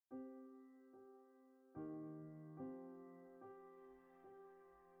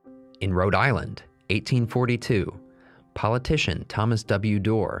In Rhode Island, 1842, politician Thomas W.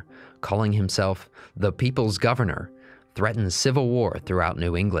 Dorr, calling himself the People's Governor, threatened civil war throughout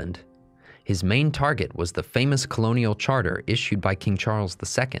New England. His main target was the famous colonial charter issued by King Charles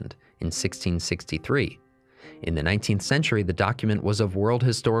II in 1663. In the 19th century, the document was of world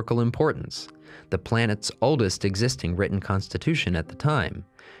historical importance, the planet's oldest existing written constitution at the time,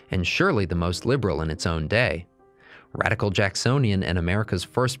 and surely the most liberal in its own day. Radical Jacksonian and America's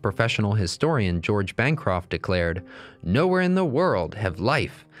first professional historian George Bancroft declared, "Nowhere in the world have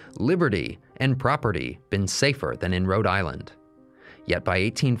life, liberty, and property been safer than in Rhode Island." Yet by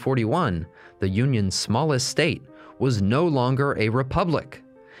 1841, the Union's smallest state was no longer a republic,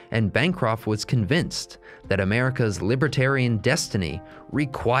 and Bancroft was convinced that America's libertarian destiny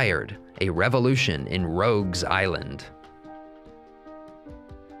required a revolution in Rogues Island.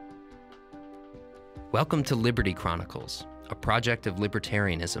 Welcome to Liberty Chronicles, a project of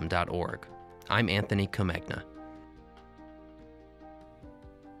Libertarianism.org. I'm Anthony Comegna.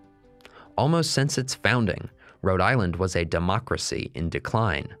 Almost since its founding, Rhode Island was a democracy in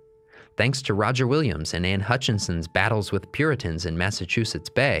decline. Thanks to Roger Williams and Anne Hutchinson's battles with Puritans in Massachusetts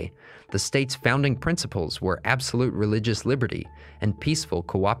Bay, the state's founding principles were absolute religious liberty and peaceful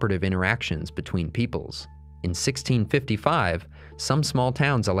cooperative interactions between peoples. In 1655, some small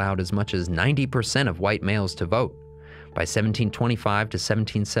towns allowed as much as 90% of white males to vote. By 1725 to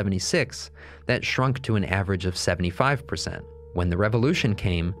 1776, that shrunk to an average of 75%. When the Revolution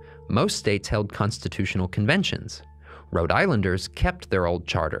came, most states held constitutional conventions. Rhode Islanders kept their old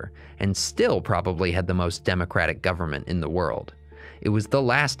charter and still probably had the most democratic government in the world. It was the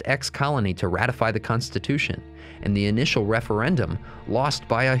last ex-colony to ratify the Constitution, and the initial referendum lost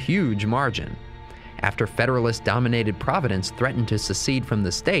by a huge margin. After Federalist-dominated Providence threatened to secede from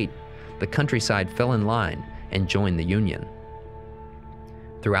the state, the countryside fell in line and joined the Union.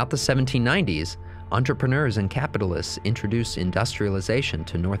 Throughout the 1790s, entrepreneurs and capitalists introduced industrialization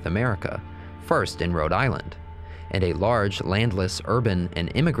to North America, first in Rhode Island, and a large landless urban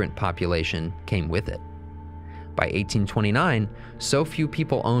and immigrant population came with it. By 1829, so few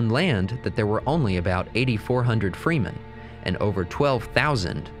people owned land that there were only about 8,400 freemen and over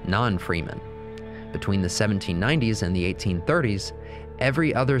 12,000 non-freemen. Between the 1790s and the 1830s,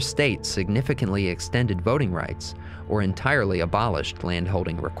 every other state significantly extended voting rights or entirely abolished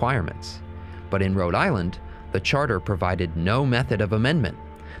landholding requirements. But in Rhode Island, the charter provided no method of amendment.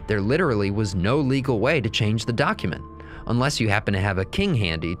 There literally was no legal way to change the document, unless you happen to have a king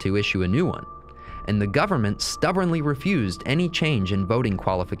handy to issue a new one. And the government stubbornly refused any change in voting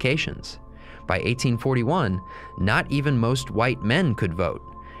qualifications. By 1841, not even most white men could vote,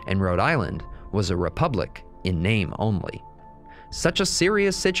 and Rhode Island was a republic in name only. Such a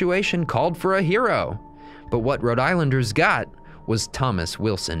serious situation called for a hero, but what Rhode Islanders got was Thomas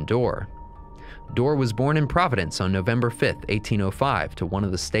Wilson Dorr. Dorr was born in Providence on November 5, 1805, to one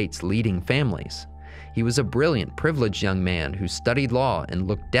of the state's leading families. He was a brilliant, privileged young man who studied law and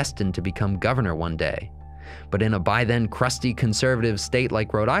looked destined to become governor one day. But in a by-then crusty conservative state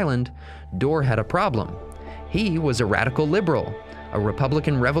like Rhode Island, Dorr had a problem. He was a radical liberal, a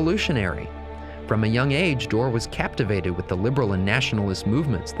Republican revolutionary. From a young age, Dorr was captivated with the liberal and nationalist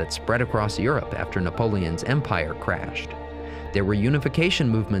movements that spread across Europe after Napoleon's empire crashed. There were unification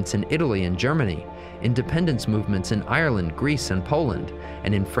movements in Italy and Germany, independence movements in Ireland, Greece, and Poland,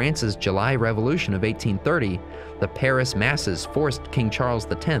 and in France's July Revolution of 1830, the Paris masses forced King Charles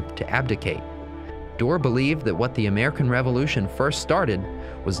X to abdicate. Dorr believed that what the American Revolution first started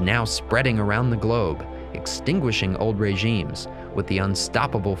was now spreading around the globe, extinguishing old regimes with the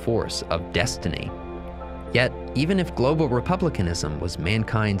unstoppable force of destiny. Yet, even if global republicanism was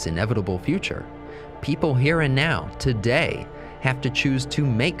mankind's inevitable future, people here and now, today, have to choose to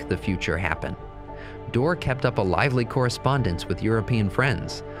make the future happen. Dorr kept up a lively correspondence with European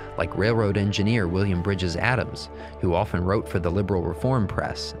friends, like railroad engineer William Bridges Adams, who often wrote for the liberal reform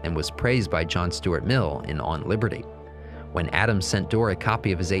press and was praised by John Stuart Mill in On Liberty. When Adams sent Dorr a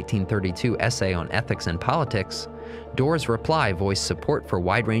copy of his 1832 essay on ethics and politics, Dorr's reply voiced support for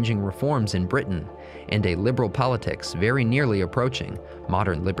wide-ranging reforms in Britain and a liberal politics very nearly approaching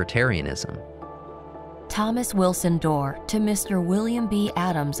modern libertarianism. Thomas Wilson Dorr to Mr. William B.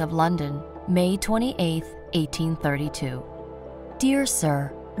 Adams of London, May 28, 1832. Dear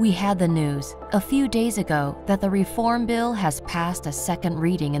Sir, we had the news a few days ago that the Reform Bill has passed a second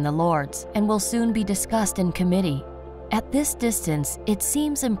reading in the Lords and will soon be discussed in committee. At this distance, it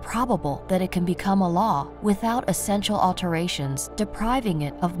seems improbable that it can become a law without essential alterations depriving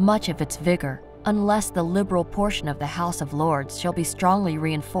it of much of its vigor, unless the liberal portion of the House of Lords shall be strongly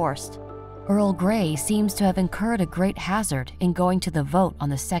reinforced. Earl Grey seems to have incurred a great hazard in going to the vote on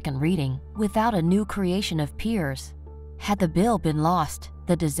the second reading without a new creation of peers. Had the bill been lost,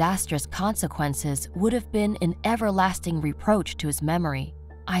 the disastrous consequences would have been an everlasting reproach to his memory.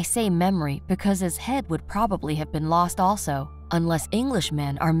 I say memory because his head would probably have been lost also, unless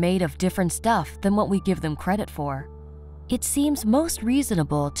Englishmen are made of different stuff than what we give them credit for. It seems most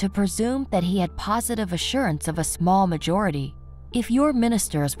reasonable to presume that he had positive assurance of a small majority. If your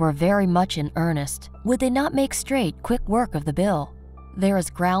ministers were very much in earnest, would they not make straight, quick work of the bill? There is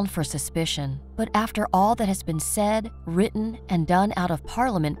ground for suspicion, but after all that has been said, written, and done out of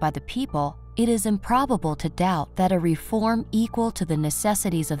Parliament by the people, it is improbable to doubt that a reform equal to the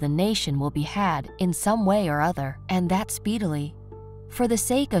necessities of the nation will be had in some way or other, and that speedily. For the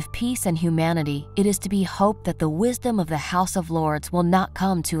sake of peace and humanity, it is to be hoped that the wisdom of the House of Lords will not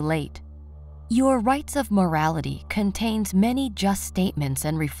come too late. Your Rights of Morality contains many just statements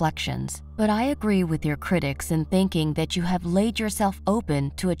and reflections, but I agree with your critics in thinking that you have laid yourself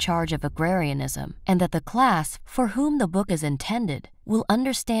open to a charge of agrarianism, and that the class for whom the book is intended will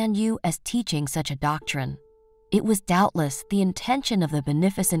understand you as teaching such a doctrine. It was doubtless the intention of the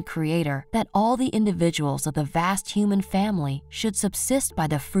beneficent Creator that all the individuals of the vast human family should subsist by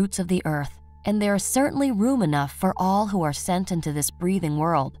the fruits of the earth, and there is certainly room enough for all who are sent into this breathing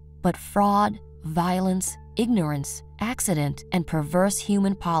world. But fraud, violence, ignorance, accident, and perverse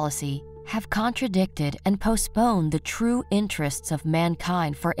human policy have contradicted and postponed the true interests of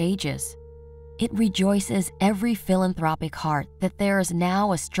mankind for ages. It rejoices every philanthropic heart that there is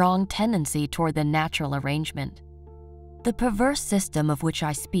now a strong tendency toward the natural arrangement. The perverse system of which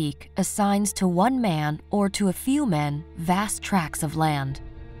I speak assigns to one man or to a few men vast tracts of land.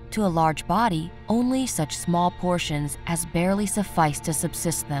 To a large body, only such small portions as barely suffice to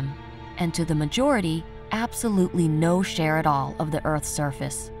subsist them, and to the majority, absolutely no share at all of the earth's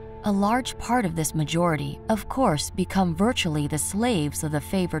surface. A large part of this majority, of course, become virtually the slaves of the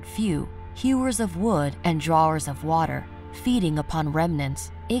favored few, hewers of wood and drawers of water, feeding upon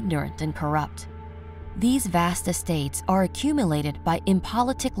remnants, ignorant and corrupt. These vast estates are accumulated by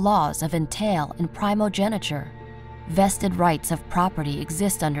impolitic laws of entail and primogeniture. Vested rights of property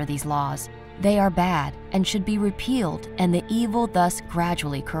exist under these laws. They are bad and should be repealed, and the evil thus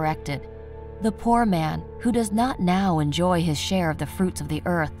gradually corrected. The poor man, who does not now enjoy his share of the fruits of the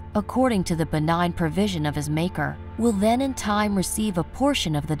earth, according to the benign provision of his Maker, will then in time receive a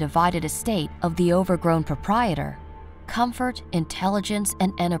portion of the divided estate of the overgrown proprietor. Comfort, intelligence,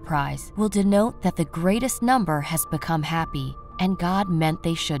 and enterprise will denote that the greatest number has become happy, and God meant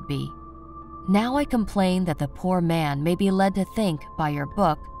they should be. Now I complain that the poor man may be led to think, by your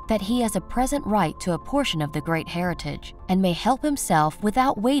book, that he has a present right to a portion of the great heritage, and may help himself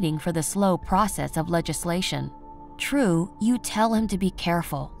without waiting for the slow process of legislation. True, you tell him to be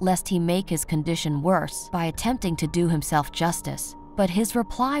careful lest he make his condition worse by attempting to do himself justice, but his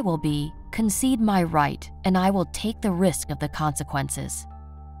reply will be, "Concede my right, and I will take the risk of the consequences."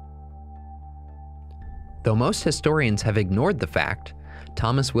 Though most historians have ignored the fact,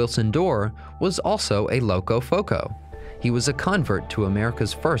 Thomas Wilson Dorr was also a Locofoco. He was a convert to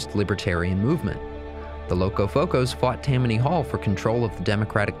America's first libertarian movement. The Locofocos fought Tammany Hall for control of the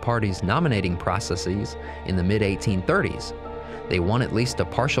Democratic Party's nominating processes in the mid-1830s. They won at least a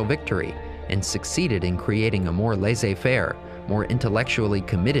partial victory and succeeded in creating a more laissez-faire, more intellectually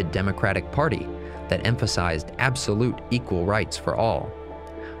committed Democratic Party that emphasized absolute equal rights for all.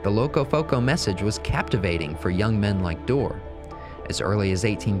 The Locofoco message was captivating for young men like Dorr. As early as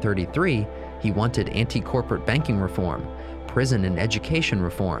 1833, he wanted anti-corporate banking reform, prison and education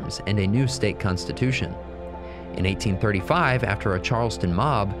reforms, and a new state constitution. In 1835, after a Charleston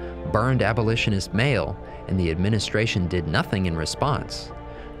mob burned abolitionist mail and the administration did nothing in response,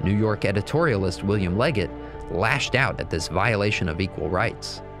 New York editorialist William Leggett lashed out at this violation of equal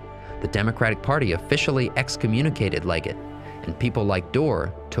rights. The Democratic Party officially excommunicated Leggett, and people like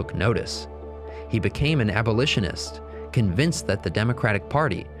Dorr took notice. He became an abolitionist, convinced that the Democratic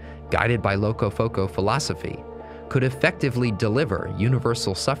Party, guided by Locofoco philosophy, could effectively deliver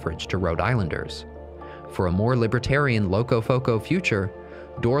universal suffrage to Rhode Islanders. For a more libertarian Locofoco future,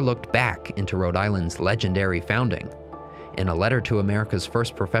 Dorr looked back into Rhode Island's legendary founding. In a letter to America's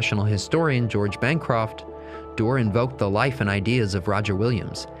first professional historian, George Bancroft, Dorr invoked the life and ideas of Roger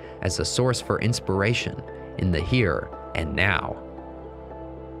Williams as a source for inspiration in the here and now.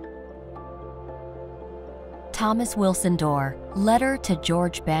 Thomas Wilson Dorr, Letter to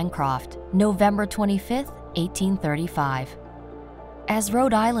George Bancroft, November 25, 1835. As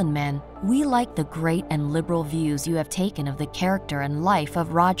Rhode Island men, we like the great and liberal views you have taken of the character and life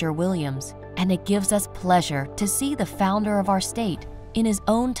of Roger Williams, and it gives us pleasure to see the founder of our state, in his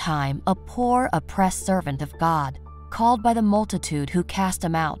own time a poor, oppressed servant of God, called by the multitude who cast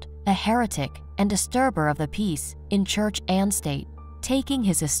him out, a heretic and disturber of the peace in church and state, taking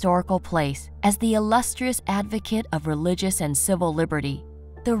his historical place as the illustrious advocate of religious and civil liberty.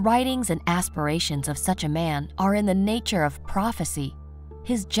 The writings and aspirations of such a man are in the nature of prophecy.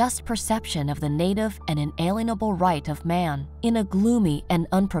 His just perception of the native and inalienable right of man in a gloomy and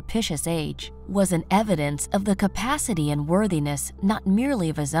unpropitious age was an evidence of the capacity and worthiness not merely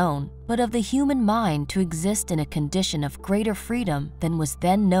of his own, but of the human mind to exist in a condition of greater freedom than was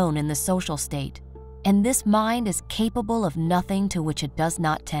then known in the social state. And this mind is capable of nothing to which it does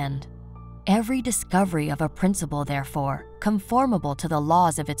not tend. Every discovery of a principle, therefore, conformable to the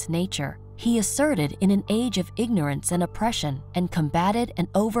laws of its nature, he asserted in an age of ignorance and oppression, and combated and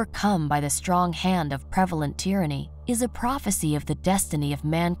overcome by the strong hand of prevalent tyranny, is a prophecy of the destiny of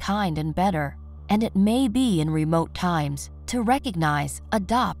mankind and better, and it may be in remote times to recognize,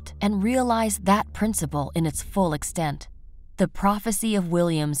 adopt, and realize that principle in its full extent. The prophecy of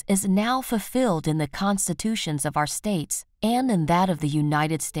Williams is now fulfilled in the constitutions of our states and in that of the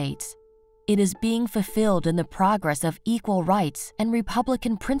United States. It is being fulfilled in the progress of equal rights and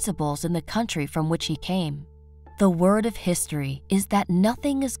republican principles in the country from which he came. The word of history is that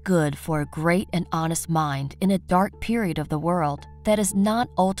nothing is good for a great and honest mind in a dark period of the world that is not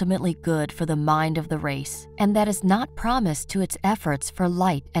ultimately good for the mind of the race, and that is not promised to its efforts for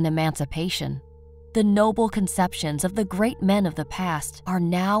light and emancipation. The noble conceptions of the great men of the past are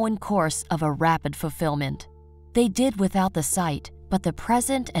now in course of a rapid fulfillment. They did without the sight, but the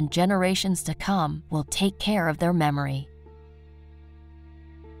present and generations to come will take care of their memory.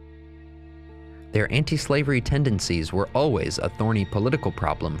 Their anti-slavery tendencies were always a thorny political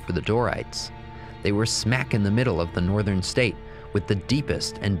problem for the Dorrites. They were smack in the middle of the northern state with the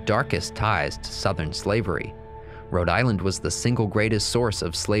deepest and darkest ties to southern slavery. Rhode Island was the single greatest source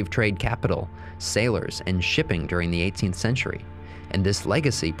of slave trade capital, sailors, and shipping during the 18th century, and this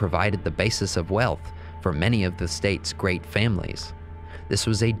legacy provided the basis of wealth for many of the state's great families. This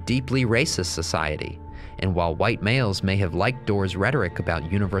was a deeply racist society, and while white males may have liked Dorr's rhetoric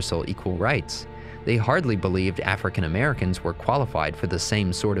about universal equal rights, they hardly believed African Americans were qualified for the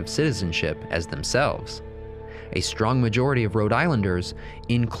same sort of citizenship as themselves. A strong majority of Rhode Islanders,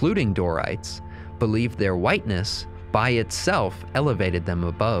 including Dorrites, believed their whiteness by itself elevated them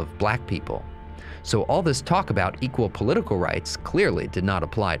above black people. So all this talk about equal political rights clearly did not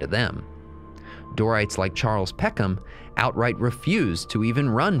apply to them. Dorrites like Charles Peckham outright refused to even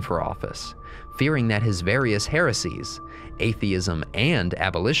run for office, fearing that his various heresies, atheism and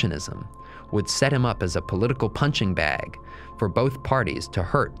abolitionism, would set him up as a political punching bag for both parties to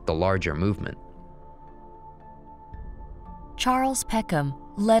hurt the larger movement. Charles Peckham,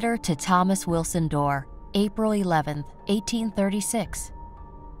 letter to Thomas Wilson Dorr, April 11, 1836.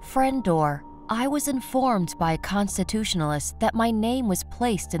 Friend Dorr, I was informed by a constitutionalist that my name was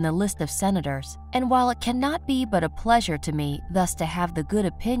placed in the list of senators, and while it cannot be but a pleasure to me thus to have the good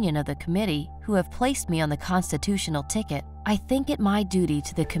opinion of the committee who have placed me on the constitutional ticket, I think it my duty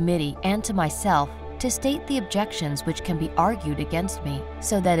to the committee and to myself to state the objections which can be argued against me,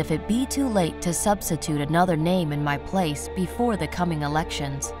 so that if it be too late to substitute another name in my place before the coming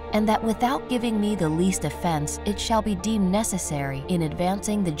elections, and that without giving me the least offense it shall be deemed necessary in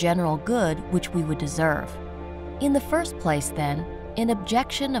advancing the general good which we would deserve. In the first place, then, an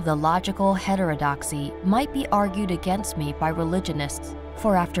objection of the logical heterodoxy might be argued against me by religionists,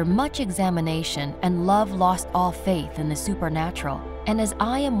 for after much examination and love lost all faith in the supernatural, and as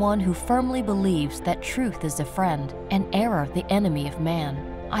I am one who firmly believes that truth is the friend and error the enemy of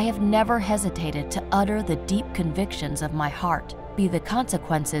man, I have never hesitated to utter the deep convictions of my heart, be the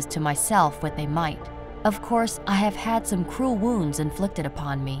consequences to myself what they might. Of course, I have had some cruel wounds inflicted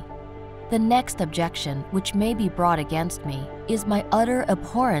upon me. The next objection which may be brought against me is my utter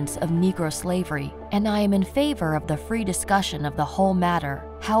abhorrence of Negro slavery, and I am in favor of the free discussion of the whole matter,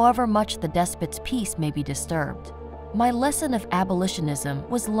 however much the despot's peace may be disturbed. My lesson of abolitionism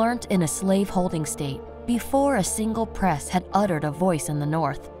was learnt in a slave-holding state before a single press had uttered a voice in the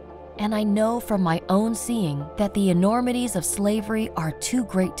North, and I know from my own seeing that the enormities of slavery are too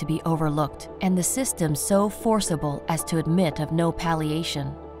great to be overlooked, and the system so forcible as to admit of no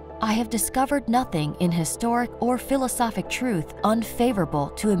palliation. I have discovered nothing in historic or philosophic truth unfavorable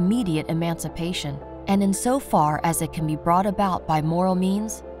to immediate emancipation, and in so far as it can be brought about by moral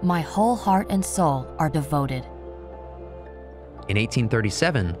means, my whole heart and soul are devoted. In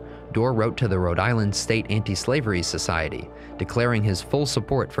 1837, Dorr wrote to the Rhode Island State Anti-Slavery Society, declaring his full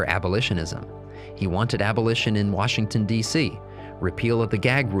support for abolitionism. He wanted abolition in Washington, D.C., repeal of the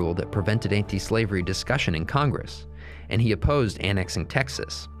gag rule that prevented anti-slavery discussion in Congress, and he opposed annexing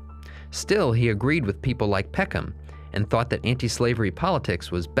Texas. Still, he agreed with people like Peckham and thought that anti-slavery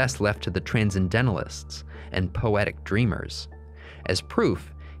politics was best left to the transcendentalists and poetic dreamers. As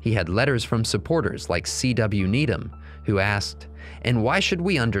proof, he had letters from supporters like C.W. Needham, who asked, "And why should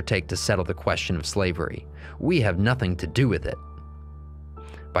we undertake to settle the question of slavery? We have nothing to do with it."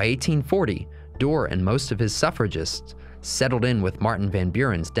 By 1840, Dorr and most of his suffragists settled in with Martin Van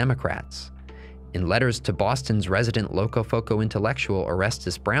Buren's Democrats. In letters to Boston's resident Locofoco intellectual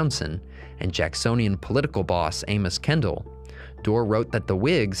Orestes Brownson and Jacksonian political boss Amos Kendall, Dorr wrote that the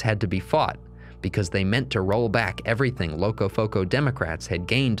Whigs had to be fought because they meant to roll back everything Locofoco Democrats had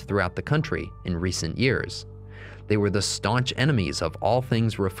gained throughout the country in recent years. They were the staunch enemies of all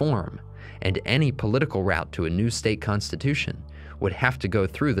things reform, and any political route to a new state constitution would have to go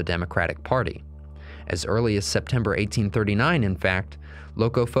through the Democratic Party. As early as September 1839, in fact,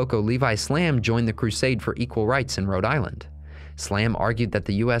 Locofoco Levi Slam joined the crusade for equal rights in Rhode Island. Slam argued that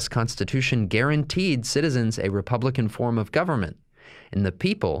the U.S. Constitution guaranteed citizens a republican form of government, and the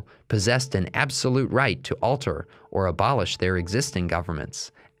people possessed an absolute right to alter or abolish their existing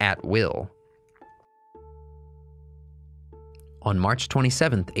governments at will. On March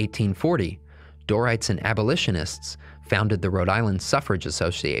 27, 1840, Dorrites and abolitionists founded the Rhode Island Suffrage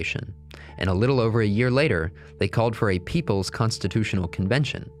Association, and a little over a year later, they called for a People's Constitutional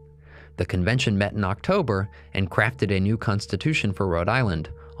Convention. The convention met in October and crafted a new constitution for Rhode Island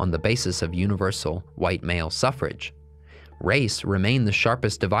on the basis of universal white male suffrage. Race remained the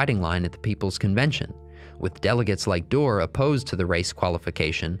sharpest dividing line at the People's Convention, with delegates like Dorr opposed to the race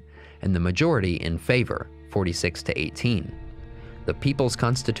qualification and the majority in favor, 46-18. The People's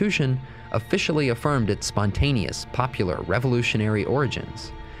Constitution officially affirmed its spontaneous, popular, revolutionary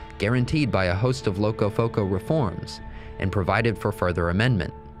origins, guaranteed by a host of Locofoco reforms, and provided for further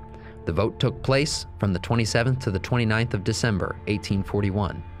amendment. The vote took place from the 27th to the 29th of December,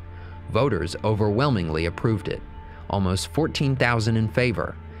 1841. Voters overwhelmingly approved it, almost 14,000 in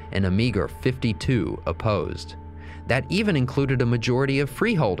favor, and a meager 52 opposed. That even included a majority of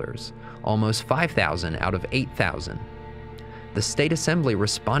freeholders, almost 5,000 out of 8,000. The State Assembly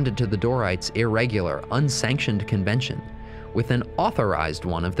responded to the Dorrites' irregular, unsanctioned convention with an authorized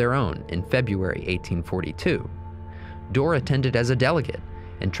one of their own in February 1842. Dorr attended as a delegate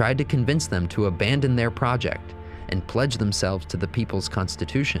and tried to convince them to abandon their project and pledge themselves to the People's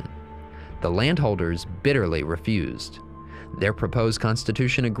Constitution. The landholders bitterly refused. Their proposed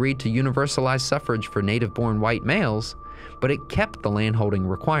constitution agreed to universalize suffrage for native-born white males, but it kept the landholding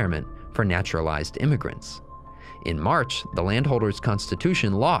requirement for naturalized immigrants. In March, the landholders'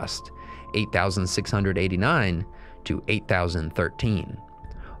 constitution lost 8,689 to 8,013.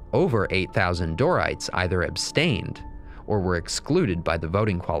 Over 8,000 Dorrites either abstained or were excluded by the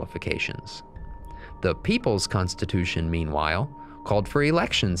voting qualifications. The People's Constitution, meanwhile, called for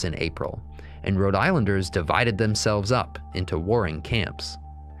elections in April, and Rhode Islanders divided themselves up into warring camps.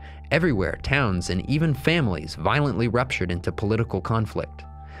 Everywhere, towns and even families violently ruptured into political conflict,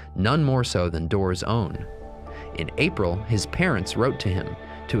 none more so than Dorr's own. In April, his parents wrote to him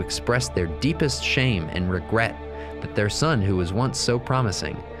to express their deepest shame and regret that their son, who was once so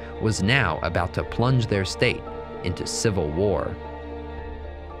promising, was now about to plunge their state into civil war.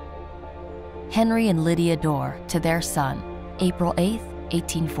 Henry and Lydia Dorr to their son, April 8,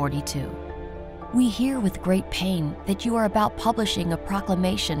 1842. We hear with great pain that you are about publishing a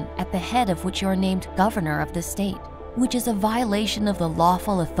proclamation at the head of which you are named governor of the state, which is a violation of the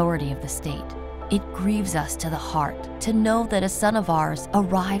lawful authority of the state. It grieves us to the heart to know that a son of ours,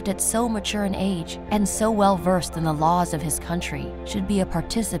 arrived at so mature an age and so well versed in the laws of his country, should be a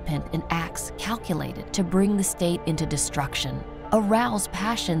participant in acts calculated to bring the state into destruction, arouse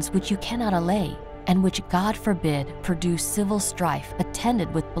passions which you cannot allay, and which, God forbid, produce civil strife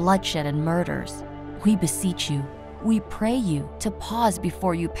attended with bloodshed and murders. We beseech you, we pray you to pause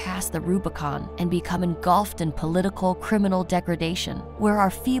before you pass the Rubicon and become engulfed in political, criminal degradation, where our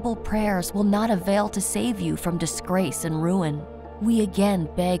feeble prayers will not avail to save you from disgrace and ruin. We again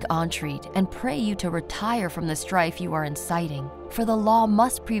beg entreat and pray you to retire from the strife you are inciting, for the law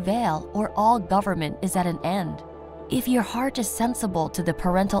must prevail or all government is at an end. If your heart is sensible to the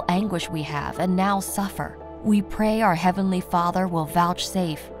parental anguish we have and now suffer, we pray our Heavenly Father will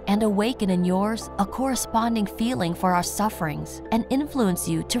vouchsafe and awaken in yours a corresponding feeling for our sufferings and influence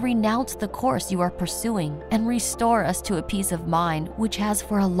you to renounce the course you are pursuing and restore us to a peace of mind which has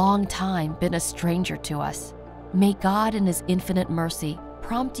for a long time been a stranger to us. May God in His infinite mercy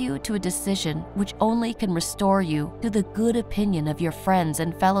prompt you to a decision which only can restore you to the good opinion of your friends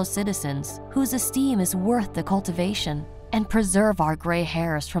and fellow citizens, whose esteem is worth the cultivation, and preserve our gray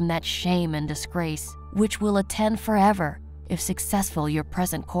hairs from that shame and disgrace, which will attend forever if successful your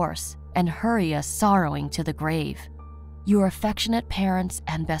present course, and hurry us sorrowing to the grave. Your affectionate parents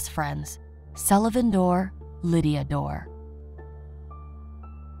and best friends, Sullivan Dorr, Lydia Dorr.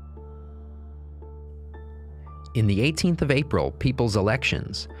 In the 18th of April people's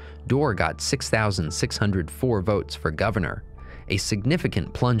elections, Dorr got 6,604 votes for governor, a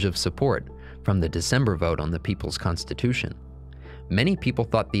significant plunge of support from the December vote on the People's Constitution. Many people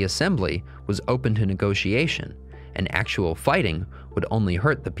thought the Assembly was open to negotiation, and actual fighting would only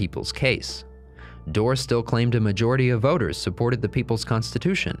hurt the people's case. Dorr still claimed a majority of voters supported the People's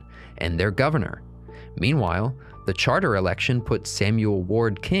Constitution and their governor. Meanwhile, the charter election put Samuel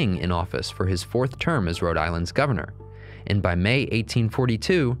Ward King in office for his 4th term as Rhode Island's governor. And by May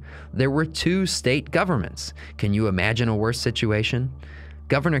 1842, there were 2 state governments. Can you imagine a worse situation?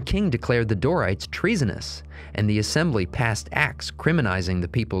 Governor King declared the Dorrites treasonous, and the Assembly passed acts criminalizing the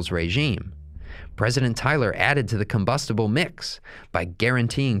people's regime. President Tyler added to the combustible mix by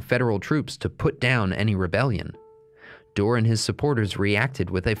guaranteeing federal troops to put down any rebellion. Dorr and his supporters reacted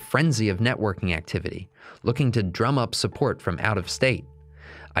with a frenzy of networking activity, looking to drum up support from out of state.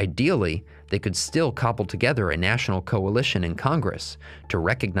 Ideally, they could still cobble together a national coalition in Congress to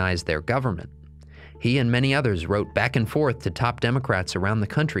recognize their government. He and many others wrote back and forth to top Democrats around the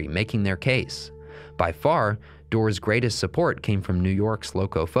country making their case. By far, Dorr's greatest support came from New York's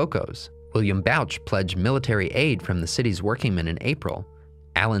Locofocos. William Bouch pledged military aid from the city's workingmen in April.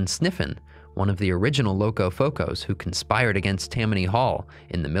 Allen Sniffen, one of the original Locofocos who conspired against Tammany Hall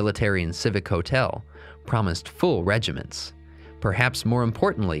in the Military and Civic Hotel, promised full regiments. Perhaps more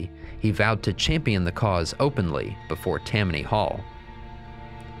importantly, he vowed to champion the cause openly before Tammany Hall.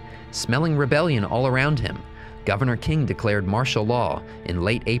 Smelling rebellion all around him, Governor King declared martial law in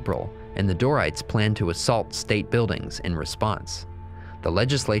late April, and the Dorrites planned to assault state buildings in response. The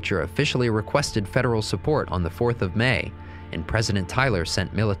legislature officially requested federal support on the 4th of May, and President Tyler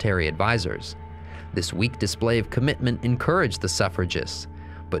sent military advisors. This weak display of commitment encouraged the suffragists,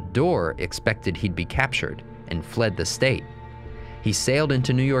 but Dorr expected he'd be captured and fled the state. He sailed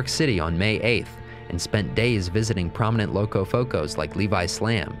into New York City on May 8th and spent days visiting prominent Locofocos like Levi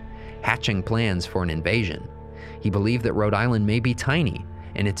Slam, hatching plans for an invasion. He believed that Rhode Island may be tiny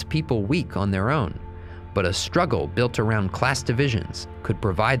and its people weak on their own, but a struggle built around class divisions could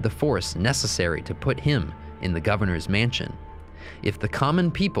provide the force necessary to put him in the governor's mansion. If the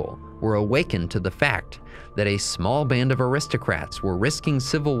common people were awakened to the fact that a small band of aristocrats were risking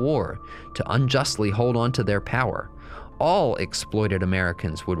civil war to unjustly hold on to their power, all exploited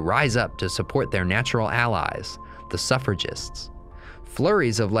Americans would rise up to support their natural allies, the suffragists.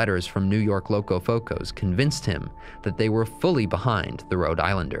 Flurries of letters from New York Locofocos convinced him that they were fully behind the Rhode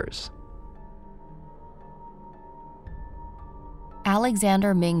Islanders.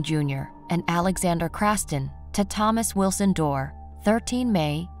 Alexander Ming Jr. and Alexander Craston to Thomas Wilson Dorr, 13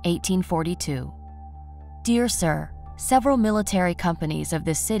 May 1842. Dear Sir, several military companies of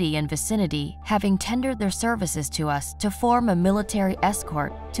this city and vicinity having tendered their services to us to form a military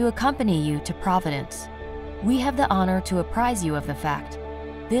escort to accompany you to Providence. We have the honor to apprise you of the fact.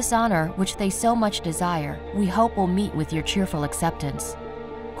 This honor, which they so much desire, we hope will meet with your cheerful acceptance.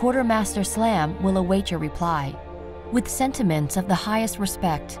 Quartermaster Slam will await your reply. With sentiments of the highest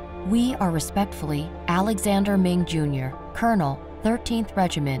respect, we are respectfully Alexander Ming Jr., Colonel, 13th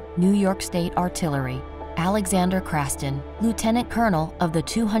Regiment, New York State Artillery, Alexander Craston, Lieutenant Colonel of the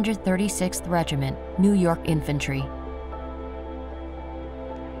 236th Regiment, New York Infantry.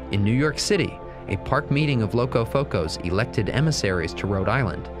 In New York City, a park meeting of Locofocos elected emissaries to Rhode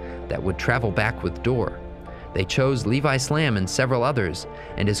Island that would travel back with Dorr. They chose Levi Slam and several others,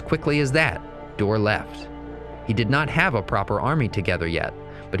 and as quickly as that, Dorr left. He did not have a proper army together yet,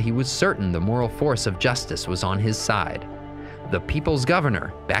 but he was certain the moral force of justice was on his side. The people's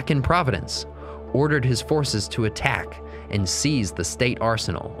governor, back in Providence, ordered his forces to attack and seize the state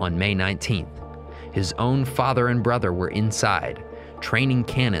arsenal on May 19th. His own father and brother were inside, training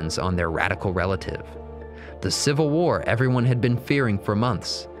cannons on their radical relative. The Civil War everyone had been fearing for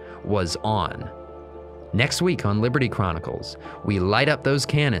months was on. Next week on Liberty Chronicles, we light up those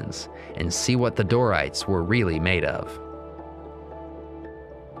cannons and see what the Dorrites were really made of.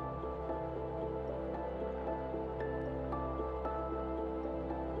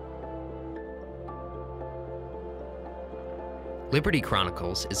 Liberty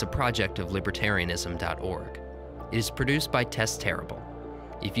Chronicles is a project of Libertarianism.org. It is produced by Tess Terrible.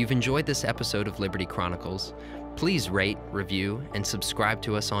 If you've enjoyed this episode of Liberty Chronicles, please rate, review, and subscribe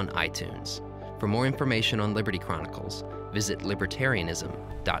to us on iTunes. For more information on Liberty Chronicles, visit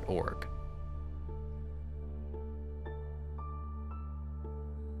Libertarianism.org.